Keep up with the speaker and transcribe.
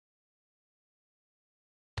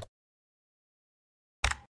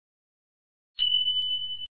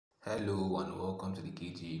Hello and welcome to the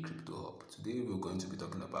KG Crypto Hub. Today we're going to be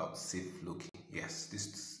talking about Safefloki. Yes,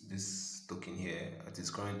 this token here, it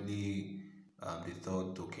is currently the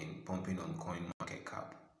third token pumping on coin market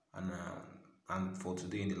cap, and for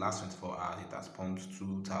today in the last 24 hours it has pumped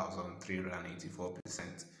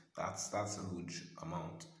 2,384%. That's a huge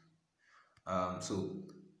amount. So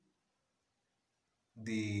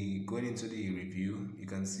the going into the review, you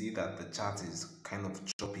can see that the chart is kind of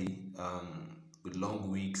choppy, with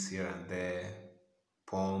long wicks here and there,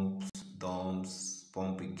 pumps, dumps,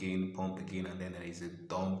 pump again, and then there is a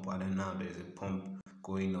dump, and then now there is a pump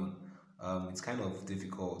going on. It's kind of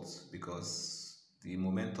difficult because the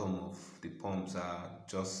momentum of the pumps are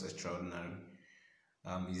just extraordinary.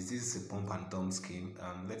 Is this a pump and dump scheme?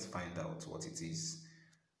 Let's find out what it is.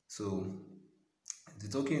 So the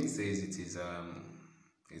token says it is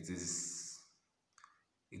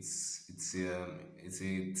it's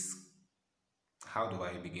how do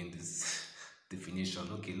I begin this definition?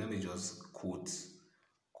 Okay, let me just quote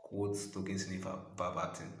token sniffer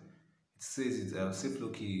verbatim. It says it's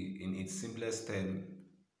Safefloki in its simplest term,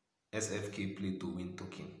 SFK play to win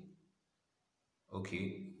token.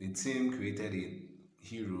 Okay, the team created a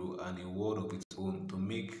hero and a world of its own to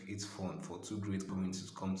make it fun for two great communities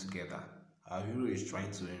to come together. Our hero is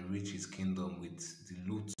trying to enrich his kingdom with the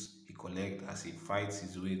loot he collects as he fights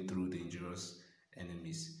his way through dangerous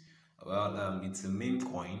enemies. Well, it's a meme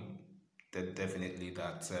coin that definitely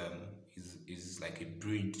is like a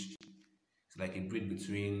bridge. It's like a bridge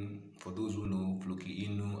between, for those who know, Floki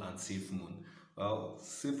Inu and Safe Moon. Well,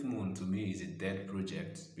 Safe Moon to me is a dead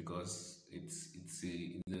project because it's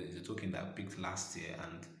a token that peaked last year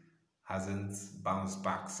and hasn't bounced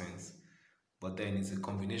back since. But then it's a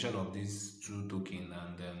combination of these two tokens,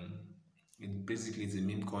 and it basically is a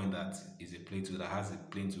meme coin that is a that has a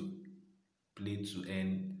play to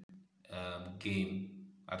earn game.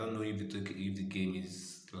 I don't know if the game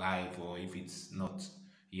is live or if it's not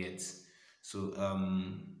yet. So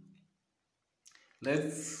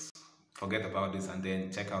let's forget about this and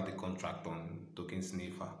then check out the contract on Token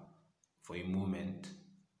Sniffer for a moment.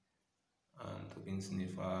 Token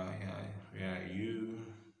Sniffer, where are you?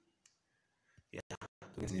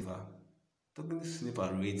 Token Sniffer. Token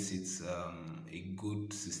Sniffer rates it a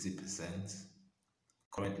good 60%.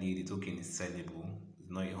 Currently, the token is sellable.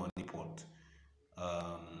 It's not a honeypot.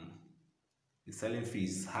 The selling fee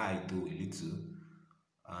is high though, a little.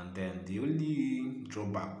 And then the only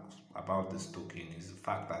drawback about this token is the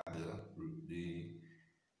fact that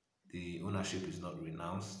the ownership is not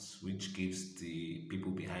renounced, which gives the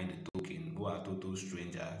people behind the token, who are total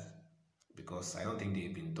strangers, because I don't think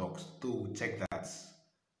they've been doxxed, to check that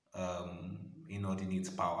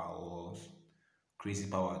inordinate power or crazy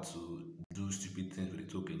power to do stupid things with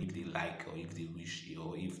the token if they like, or if they wish,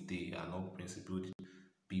 or if they are not principled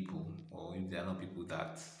people, or if they are not people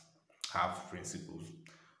that have principles,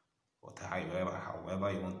 or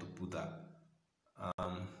however you want to put that.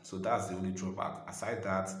 So that's the only drawback. Aside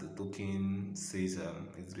that, the token says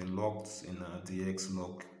it's been locked in a DX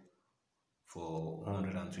lock for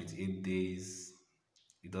 128 days.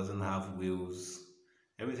 It doesn't have whales.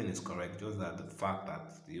 Everything is correct, just that the fact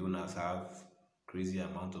that the owners have crazy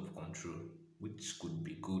amount of control, which could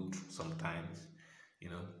be good sometimes, you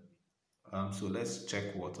know. So let's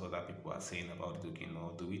check what other people are saying about the token,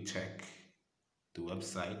 or do we check the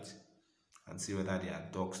website and see whether they are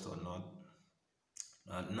doxed or not?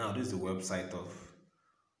 Now this is the website of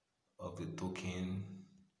the token.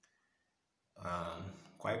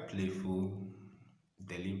 Quite playful,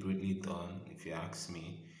 deliberately done, if you ask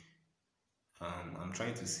me. I'm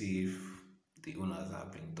trying to see if the owners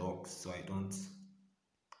have been doxed, so I don't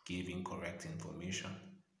give incorrect information.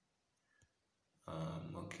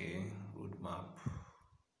 Okay, roadmap.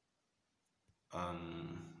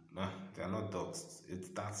 They are not doxed.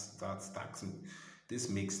 That's taxing. This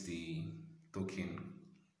makes the token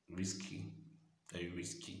risky, very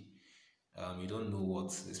risky. You don't know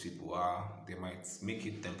what these people are. They might make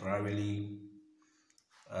it temporarily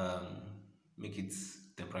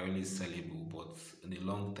sellable, but in the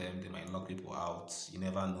long term they might lock people out. You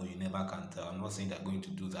never know, you never can tell. I'm not saying they're going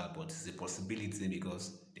to do that, but it's a possibility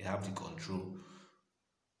because they have the control,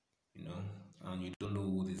 you know, and you don't know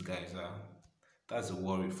who these guys are. That's a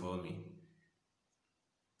worry for me.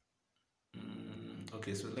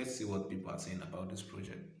 Okay, so let's see what people are saying about this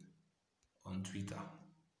project on Twitter.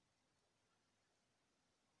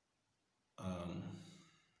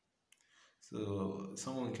 So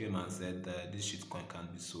someone came and said that this shitcoin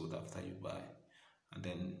can't be sold after you buy, and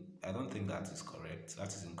then I don't think that is correct. That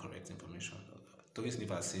is incorrect information. Token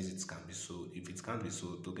Sniffer says it can be sold. If it can't be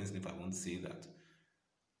sold, Token Sniffer won't say that.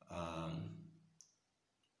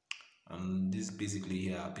 This basically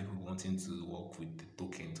here are people wanting to work with the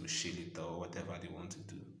token to shield it or whatever they want to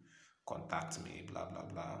do. Contact me, blah blah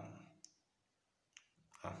blah.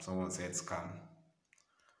 Someone said scam.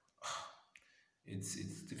 It's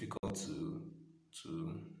difficult to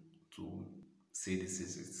to say this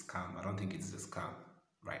is a scam. I don't think it's a scam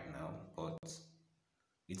right now, but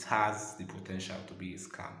it has the potential to be a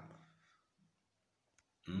scam.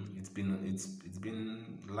 It's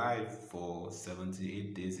been live for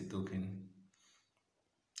 78 days, a token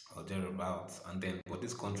or thereabouts, and then but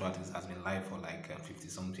this contract has been live for like 50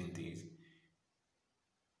 something days.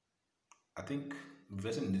 I think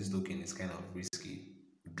investing in this token is kind of risky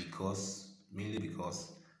because mainly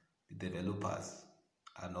because the developers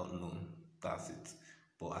are not known. That's it.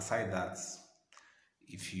 But aside that,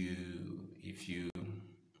 if you if you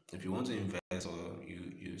want to invest or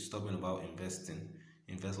you're stubborn about investing,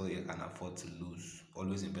 invest what you can afford to lose.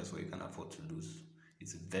 Always invest what you can afford to lose.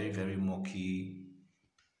 It's a very murky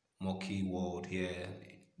world here,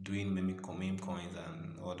 doing meme coins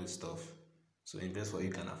and all this stuff. So invest what you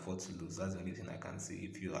can afford to lose. That's the only thing I can say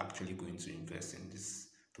if you're actually going to invest in this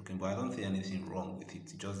token. But I don't see anything wrong with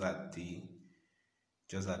it. Just that the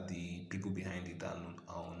people behind it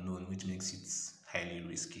are unknown, which makes it highly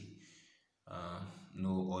risky. Uh,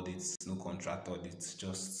 no audits, no contract audits,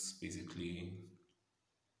 just basically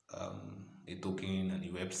a token and a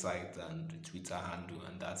website and a Twitter handle,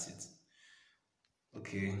 and that's it.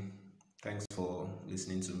 Okay, thanks for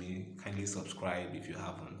listening to me. Kindly subscribe if you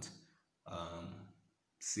haven't. Um,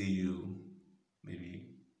 See you maybe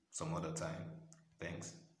some other time.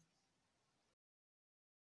 Thanks.